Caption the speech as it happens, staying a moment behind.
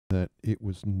that it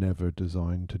was never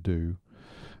designed to do,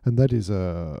 and that is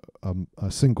a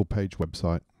single page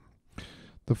website.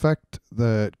 The fact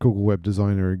that Google Web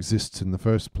Designer exists in the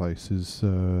first place is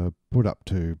put up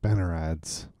to banner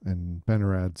ads, and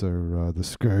banner ads are the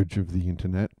scourge of the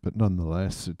internet, but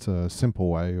nonetheless it's a simple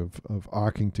way of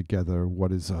arcing together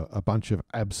what is a bunch of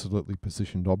absolutely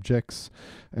positioned objects,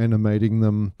 animating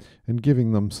them and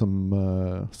giving them some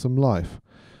life.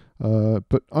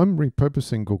 But I'm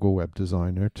repurposing Google Web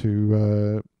Designer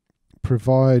to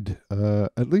provide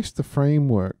at least the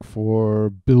framework for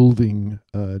building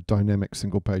dynamic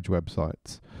single-page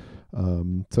websites.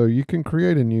 So you can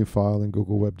create a new file in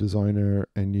Google Web Designer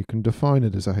and you can define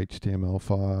it as a HTML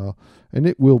file, and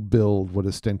it will build what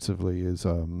ostensibly is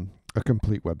a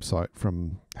complete website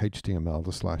from HTML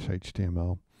to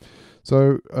 /HTML.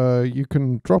 So you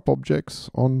can drop objects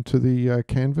onto the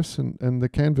canvas, and the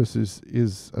canvas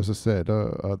is as I said,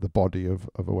 the body of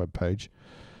a web page.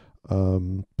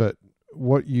 But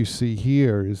what you see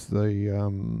here is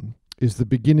the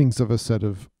beginnings of a set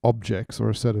of objects or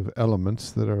a set of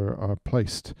elements that are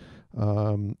placed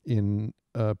in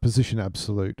position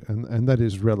absolute, and that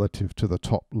is relative to the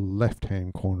top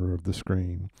left-hand corner of the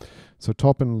screen. So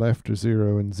top and left are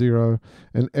 0 and 0,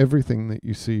 and everything that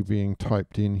you see being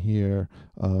typed in here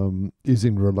is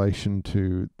in relation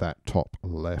to that top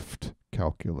left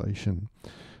calculation.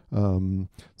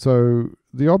 So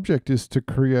the object is to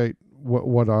create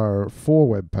what are 4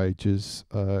 web pages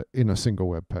in a single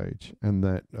web page, and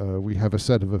that we have a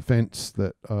set of events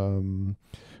that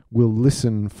will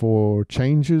listen for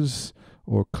changes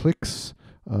or clicks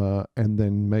and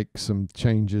then make some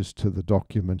changes to the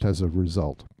document as a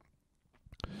result.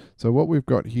 So what we've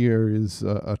got here is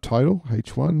a title,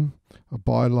 H1, a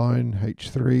byline,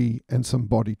 H3, and some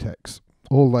body text,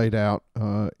 all laid out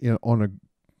on a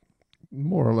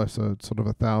more or less a sort of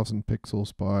 1,000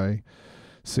 pixels by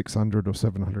 600 or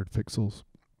 700 pixels.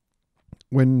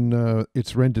 When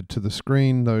it's rendered to the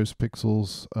screen, those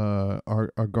pixels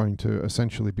are going to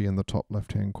essentially be in the top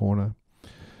left-hand corner.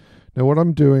 Now what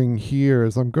I'm doing here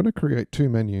is I'm going to create 2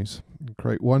 menus.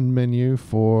 Create one menu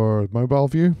for mobile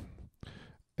view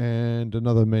and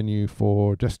another menu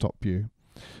for desktop view.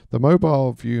 The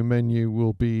mobile view menu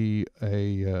will be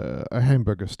a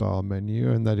hamburger style menu,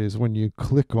 and that is when you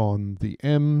click on the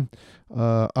M,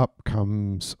 up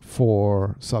comes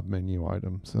 4 submenu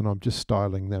items, and I'm just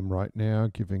styling them right now,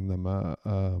 giving them a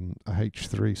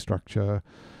H3 structure,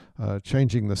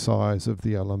 changing the size of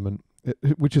the element,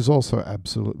 which is also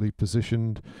absolutely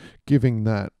positioned, giving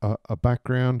that a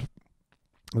background.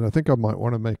 And I think I might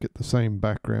want to make it the same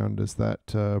background as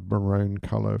that maroon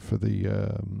color for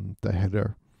the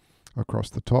header across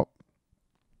the top.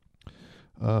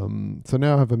 So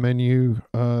now I have a menu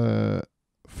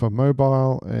for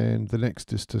mobile, and the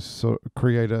next is to sort of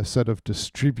create a set of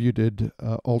distributed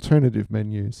alternative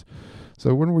menus.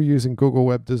 So when we're using Google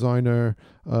Web Designer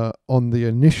on the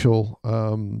initial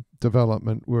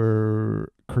development, we're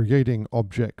creating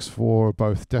objects for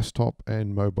both desktop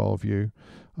and mobile view.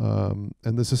 And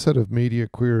there's a set of media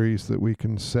queries that we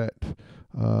can set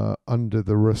under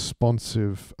the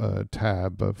responsive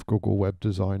tab of Google Web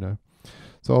Designer.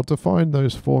 So I'll define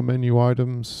those 4 menu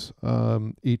items,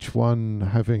 each one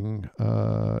having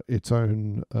its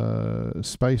own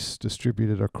space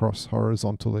distributed across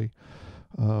horizontally,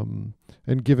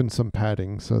 and given some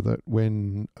padding so that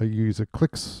when a user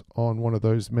clicks on one of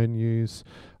those menus,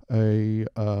 a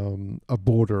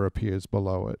border appears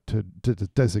below it to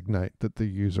designate that the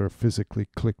user physically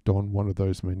clicked on one of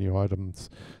those menu items.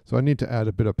 So I need to add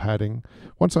a bit of padding.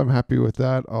 Once I'm happy with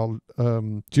that, I'll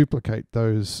duplicate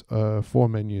those 4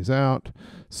 menus out,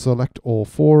 select all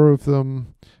 4 of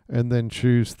them, and then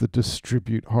choose the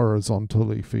distribute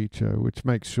horizontally feature, which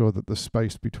makes sure that the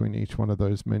space between each one of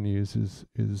those menus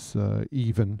is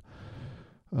even.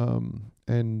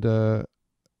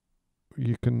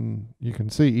 You can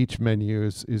see each menu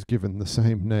is given the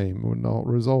same name, and I'll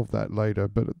resolve that later.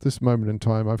 But at this moment in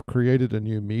time, I've created a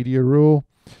new media rule,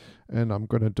 and I'm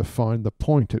going to define the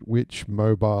point at which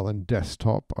mobile and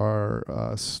desktop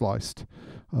are sliced.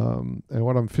 And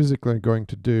what I'm physically going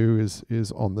to do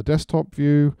is on the desktop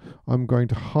view, I'm going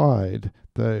to hide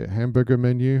the hamburger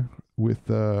menu with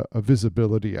a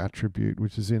visibility attribute,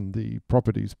 which is in the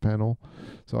properties panel.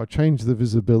 So I change the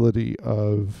visibility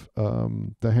of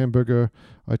the hamburger.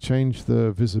 I change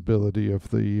the visibility of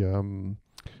the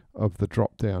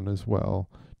drop down as well,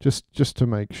 just to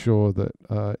make sure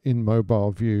that in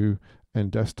mobile view and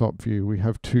desktop view we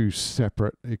have 2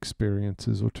 separate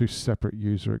experiences or 2 separate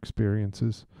user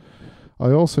experiences.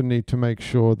 I also need to make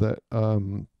sure that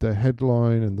the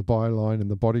headline and the byline and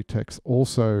the body text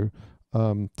also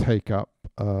take up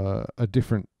a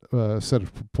different set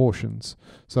of proportions.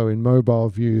 So in mobile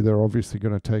view, they're obviously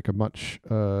going to take a much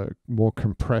more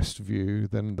compressed view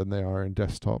than they are in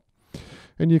desktop.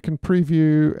 And you can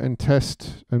preview and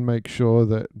test and make sure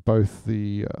that both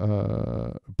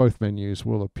menus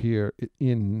will appear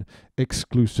in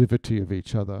exclusivity of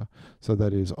each other. So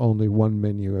that is, only one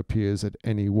menu appears at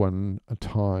any one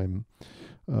time.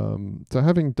 So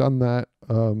having done that,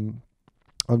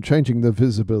 I'm changing the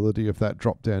visibility of that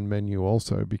drop-down menu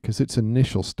also, because its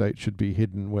initial state should be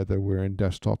hidden whether we're in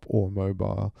desktop or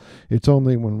mobile. It's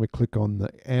only when we click on the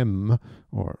M,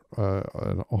 or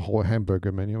a whole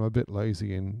hamburger menu, I'm a bit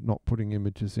lazy in not putting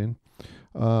images in,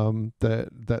 that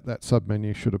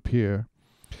submenu should appear.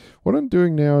 What I'm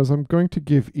doing now is I'm going to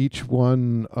give each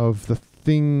one of the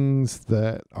things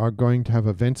that are going to have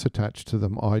events attached to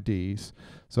them IDs.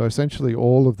 So essentially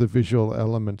all of the visual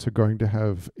elements are going to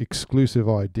have exclusive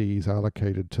IDs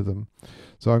allocated to them.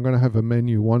 So I'm going to have a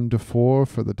menu 1 to 4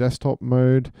 for the desktop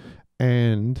mode,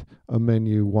 and a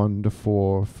menu 1 to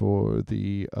 4 for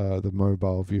the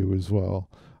mobile view as well,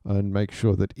 and make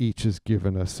sure that each is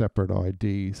given a separate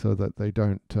ID so that they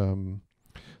don't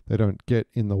get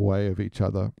in the way of each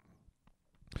other.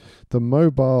 The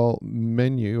mobile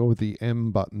menu, or the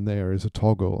M button there, is a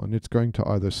toggle, and it's going to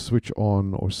either switch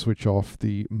on or switch off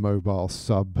the mobile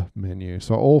sub menu.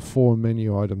 So all 4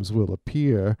 menu items will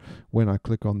appear when I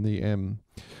click on the M.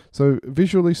 So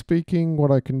visually speaking,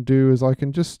 what I can do is I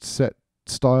can just set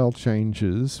style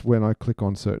changes when I click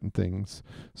on certain things.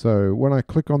 So when I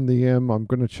click on the M, I'm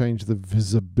going to change the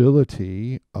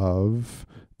visibility of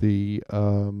the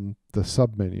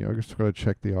submenu. I just got to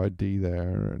check the ID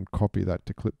there and copy that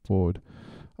to clipboard,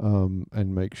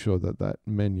 and make sure that that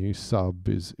menu sub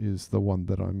is the one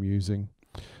that I'm using.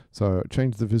 So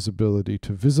change the visibility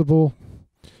to visible,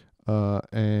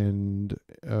 and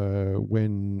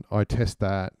when I test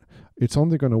that, it's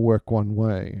only going to work one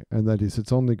way, and that is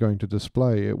it's only going to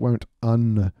display. It won't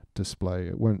undisplay.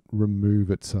 It won't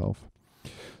remove itself.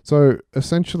 So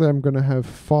essentially I'm going to have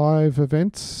 5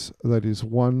 events. That is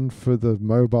 1 for the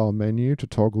mobile menu to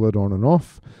toggle it on and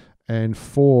off, and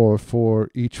 4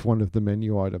 for each one of the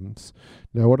menu items.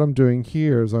 Now what I'm doing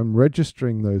here is I'm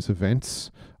registering those events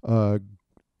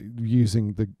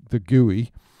using the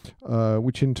GUI,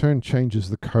 which in turn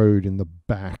changes the code in the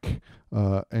back.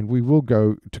 And we will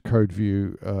go to code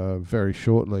view very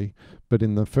shortly, but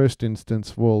in the first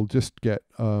instance we'll just get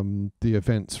the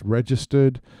events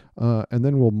registered, and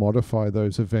then we'll modify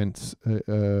those events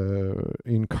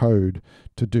in code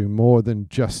to do more than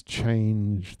just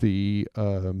change the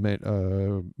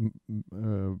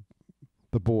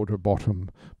border bottom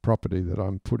property that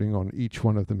I'm putting on each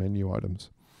one of the menu items.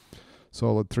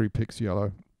 Solid 3 pix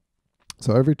yellow.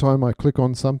 So every time I click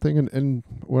on something, and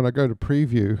when I go to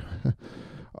preview,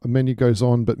 a menu goes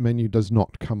on, but menu does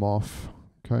not come off,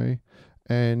 okay?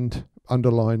 And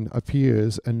underline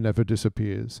appears and never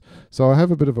disappears. So I have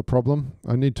a bit of a problem.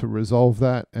 I need to resolve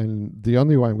that, and the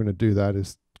only way I'm going to do that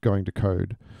is going to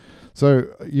code. So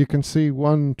you can see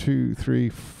 1, 2, 3,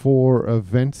 4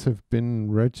 events have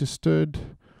been registered,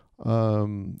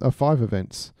 5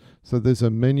 events. So there's a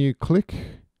menu click,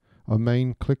 a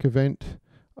main click event,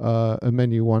 a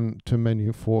menu 1 to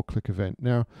menu 4 click event.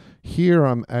 Now here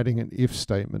I'm adding an if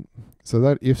statement. So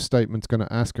that if statement's going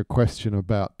to ask a question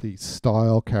about the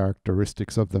style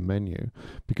characteristics of the menu,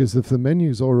 because if the menu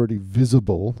is already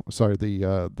visible, so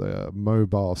the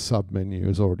mobile sub menu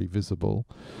is already visible,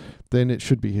 then it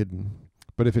should be hidden.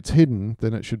 But if it's hidden,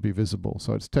 then it should be visible.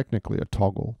 So it's technically a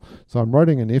toggle. So I'm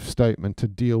writing an if statement to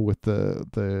deal with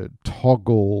the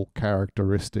toggle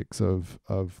characteristics of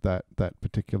that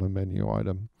particular menu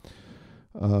item.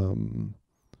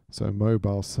 So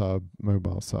mobile sub.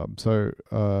 So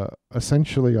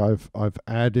essentially I've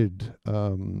added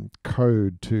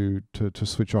code to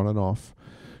switch on and off.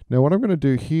 Now what I'm going to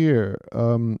do here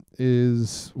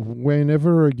is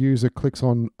whenever a user clicks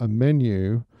on a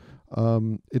menu,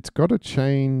 it's got to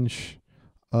change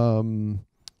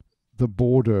the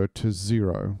border to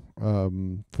 0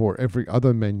 for every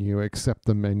other menu except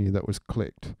the menu that was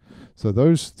clicked. So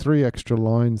those 3 extra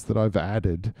lines that I've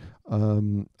added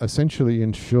essentially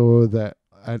ensure that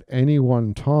at any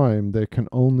one time there can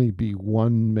only be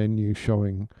one menu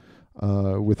showing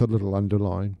with a little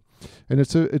underline. And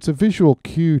it's a visual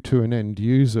cue to an end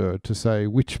user to say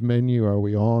which menu are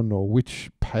we on, or which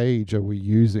page are we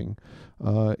using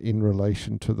in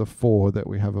relation to the 4 that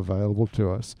we have available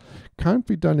to us. Can't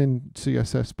be done in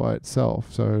CSS by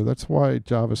itself, so that's why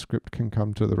JavaScript can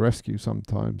come to the rescue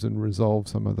sometimes and resolve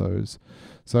some of those.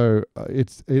 So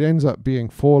it ends up being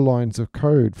 4 lines of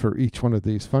code for each one of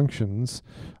these functions,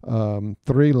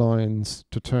 3 lines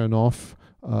to turn off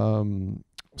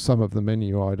some of the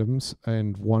menu items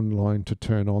and one line to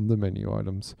turn on the menu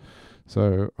items.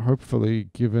 So hopefully,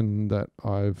 given that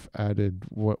I've added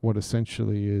what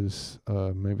essentially is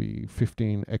maybe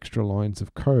 15 extra lines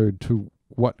of code to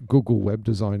what Google Web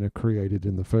Designer created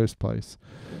in the first place,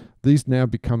 these now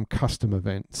become custom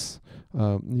events.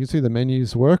 You can see the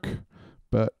menus work,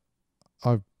 but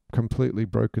I've completely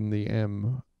broken the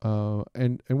M.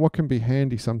 And what can be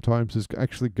handy sometimes is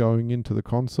actually going into the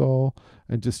console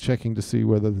and just checking to see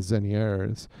whether there's any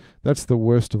errors. That's the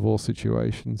worst of all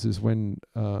situations, is when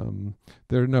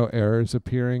there are no errors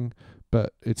appearing,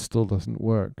 but it still doesn't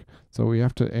work. So we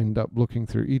have to end up looking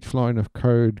through each line of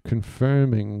code,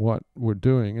 confirming what we're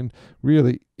doing. And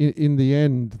really, in the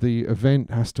end, the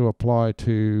event has to apply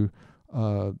to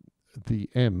the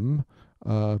M,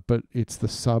 but it's the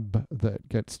sub that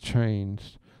gets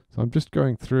changed. So I'm just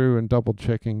going through and double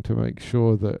checking to make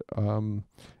sure that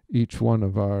each one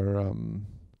of our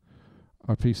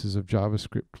pieces of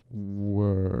JavaScript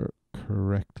were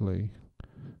correctly.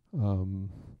 And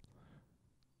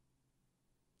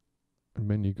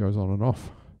menu goes on and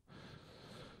off.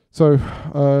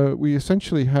 So we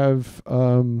essentially have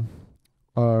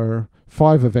our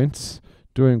 5 events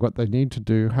doing what they need to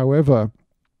do. However,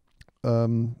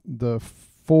 the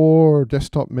 4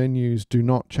 desktop menus do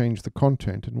not change the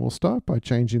content, and we'll start by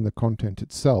changing the content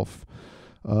itself.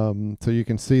 So you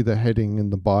can see the heading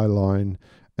and the byline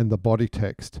and the body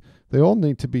text. They all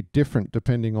need to be different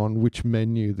depending on which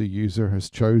menu the user has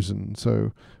chosen.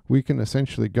 So we can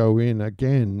essentially go in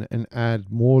again and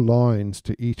add more lines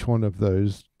to each one of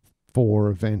those 4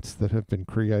 events that have been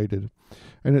created.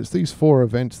 And it's these 4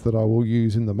 events that I will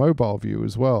use in the mobile view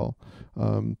as well.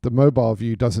 The mobile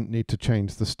view doesn't need to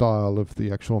change the style of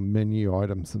the actual menu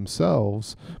items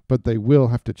themselves, but they will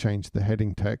have to change the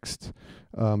heading text,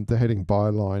 the heading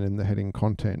byline, and the heading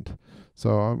content.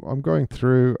 So I'm going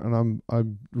through and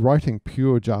I'm writing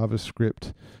pure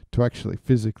JavaScript to actually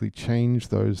physically change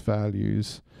those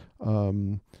values,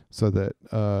 so that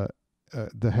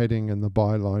the heading and the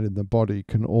byline and the body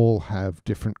can all have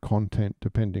different content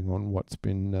depending on what's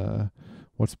been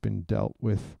dealt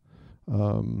with.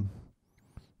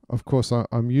 Of course,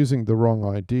 I'm using the wrong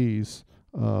IDs,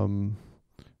 and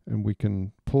we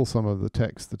can pull some of the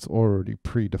text that's already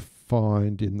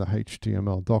predefined in the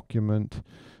HTML document,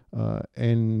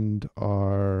 end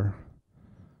our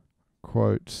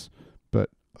quotes, but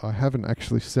I haven't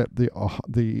actually set the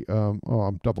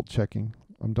I'm double checking.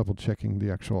 I'm double checking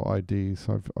the actual IDs.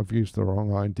 I've used the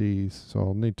wrong IDs, so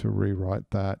I'll need to rewrite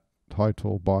that.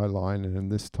 Title, byline, and in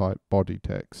this type, body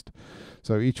text.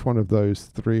 So each one of those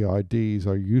 3 IDs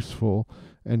are useful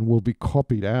and will be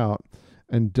copied out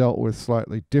and dealt with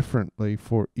slightly differently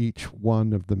for each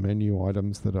one of the menu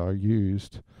items that are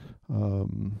used.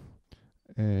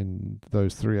 And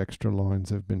those 3 extra lines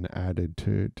have been added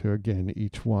to again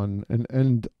each one,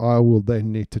 and I will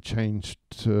then need to change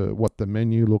to what the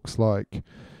menu looks like,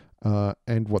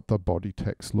 and what the body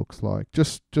text looks like,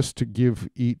 just to give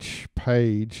each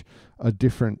page a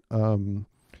different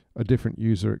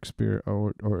user experience,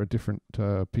 or a different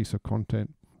piece of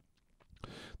content.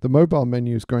 The mobile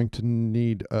menu is going to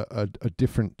need a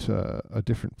different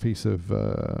piece of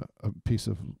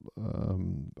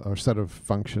or set of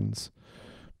functions.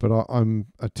 But I'm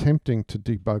attempting to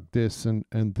debug this, and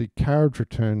the carriage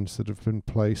returns that have been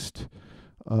placed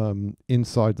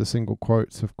inside the single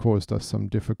quotes have caused us some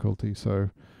difficulty. So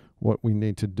what we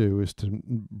need to do is to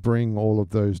bring all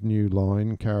of those new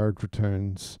line carriage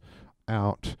returns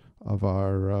out of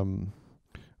our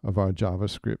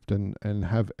JavaScript and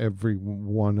have every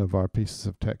one of our pieces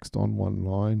of text on one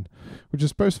line, which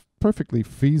is perfectly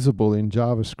feasible in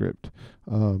JavaScript.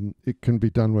 It can be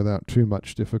done without too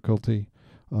much difficulty.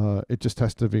 It just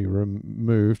has to be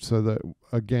removed so that,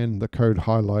 again, the code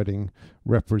highlighting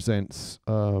represents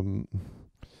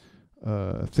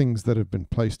things that have been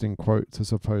placed in quotes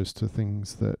as opposed to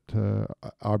things that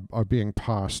are being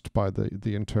parsed by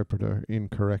the interpreter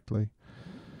incorrectly.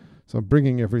 So I'm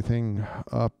bringing everything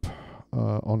up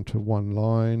onto one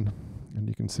line, and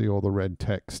you can see all the red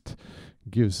text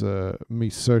gives me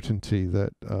certainty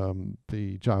that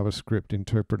the JavaScript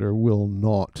interpreter will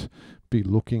not be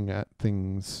looking at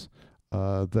things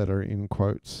that are in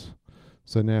quotes.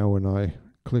 So now when I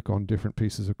click on different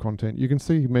pieces of content, you can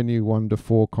see menu 1 to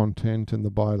 4 content and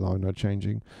the byline are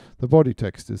changing. The body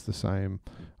text is the same.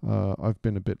 I've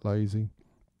been a bit lazy.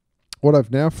 What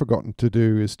I've now forgotten to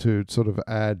do is to sort of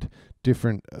add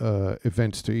different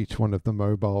events to each one of the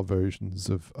mobile versions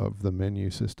of the menu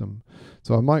system.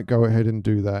 So I might go ahead and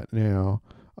do that now,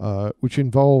 which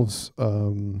involves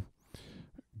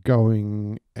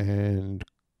going and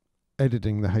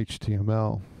editing the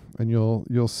HTML. And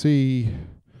you'll see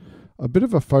a bit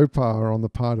of a faux pas on the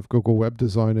part of Google Web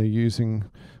Designer using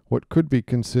what could be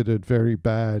considered very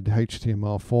bad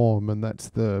HTML form, and that's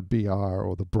the BR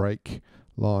or the break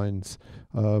lines.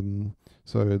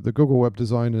 So the Google Web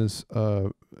Designers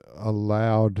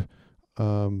allowed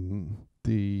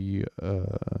the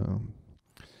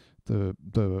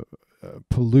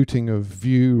polluting of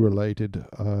view-related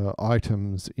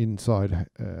items inside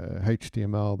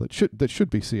HTML that should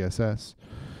be CSS.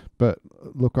 But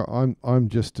look, I'm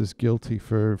just as guilty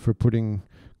for putting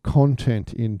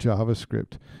content in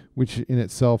JavaScript, which in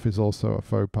itself is also a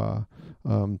faux pas.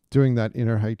 Doing that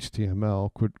inner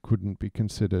HTML couldn't be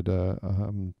considered a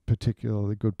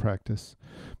particularly good practice.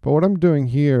 But what I'm doing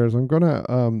here is I'm going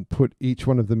to put each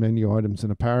one of the menu items in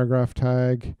a paragraph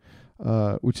tag,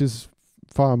 which is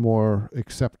far more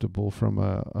acceptable from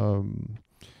a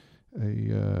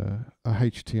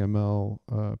HTML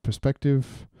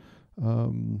perspective.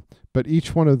 But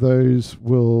each one of those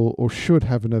will or should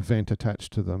have an event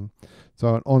attached to them.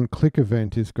 So an on-click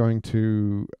event is going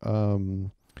to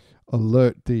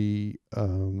alert the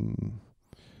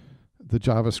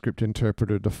JavaScript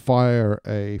interpreter to fire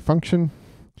a function.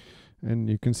 And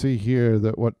you can see here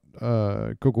that what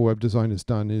Google Web Design has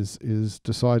done is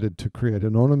decided to create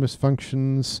anonymous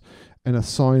functions and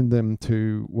assign them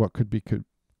to what could be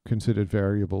considered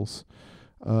variables.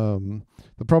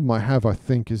 The problem I have, I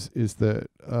think, is that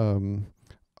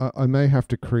I may have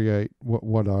to create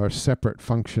what are separate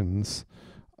functions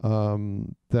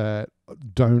that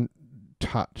don't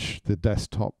touch the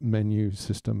desktop menu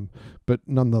system, but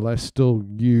nonetheless still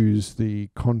use the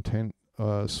content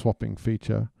swapping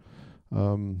feature.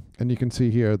 And you can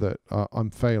see here that I'm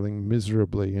failing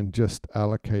miserably in just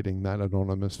allocating that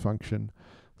anonymous function.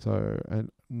 So,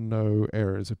 and no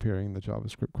errors appearing in the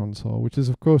JavaScript console, which is,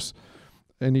 of course,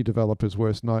 any developer's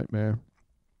worst nightmare.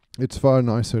 It's far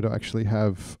nicer to actually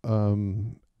have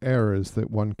errors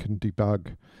that one can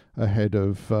debug ahead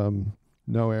of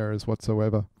no errors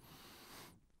whatsoever.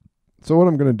 So what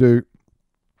I'm going to do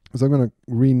is I'm going to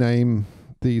rename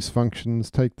these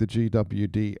functions, take the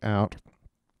GWD out,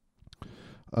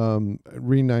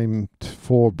 rename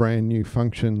 4 brand new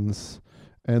functions,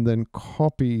 and then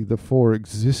copy the 4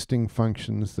 existing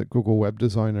functions that Google Web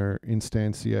Designer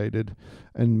instantiated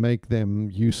and make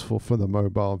them useful for the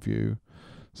mobile view.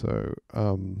 So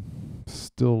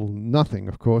still nothing,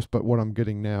 of course, but what I'm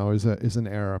getting now is an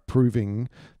error proving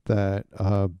that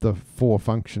the 4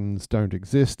 functions don't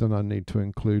exist and I need to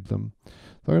include them.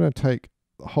 So I'm going to take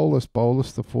holus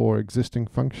bolus, the 4 existing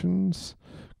functions,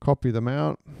 copy them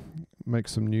out, make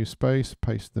some new space,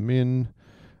 paste them in,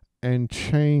 and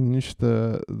change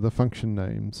the function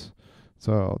names.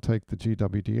 So I'll take the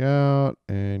GWD out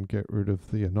and get rid of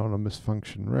the anonymous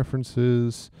function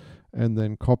references, and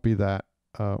then copy that.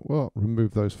 Well,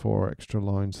 remove those 4 extra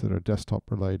lines that are desktop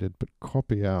related, but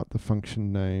copy out the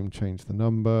function name, change the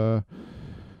number.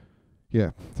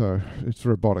 Yeah, so it's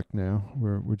robotic now.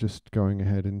 We're just going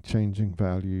ahead and changing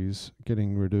values,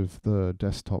 getting rid of the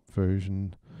desktop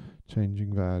version,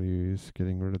 changing values,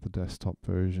 getting rid of the desktop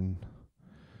version.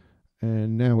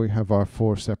 And now we have our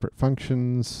 4 separate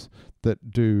functions that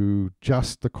do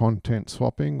just the content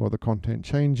swapping or the content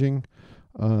changing.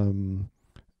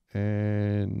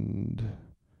 And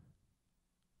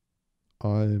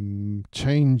I'm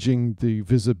changing the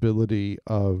visibility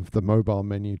of the mobile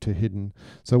menu to hidden.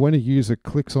 So when a user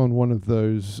clicks on one of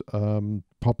those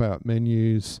pop-out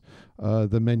menus,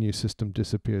 the menu system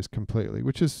disappears completely,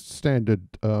 which is standard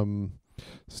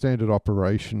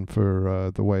operation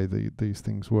for the way these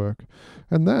things work.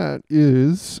 And that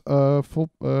is a full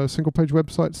single-page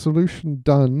website solution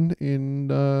done in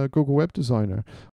Google Web Designer.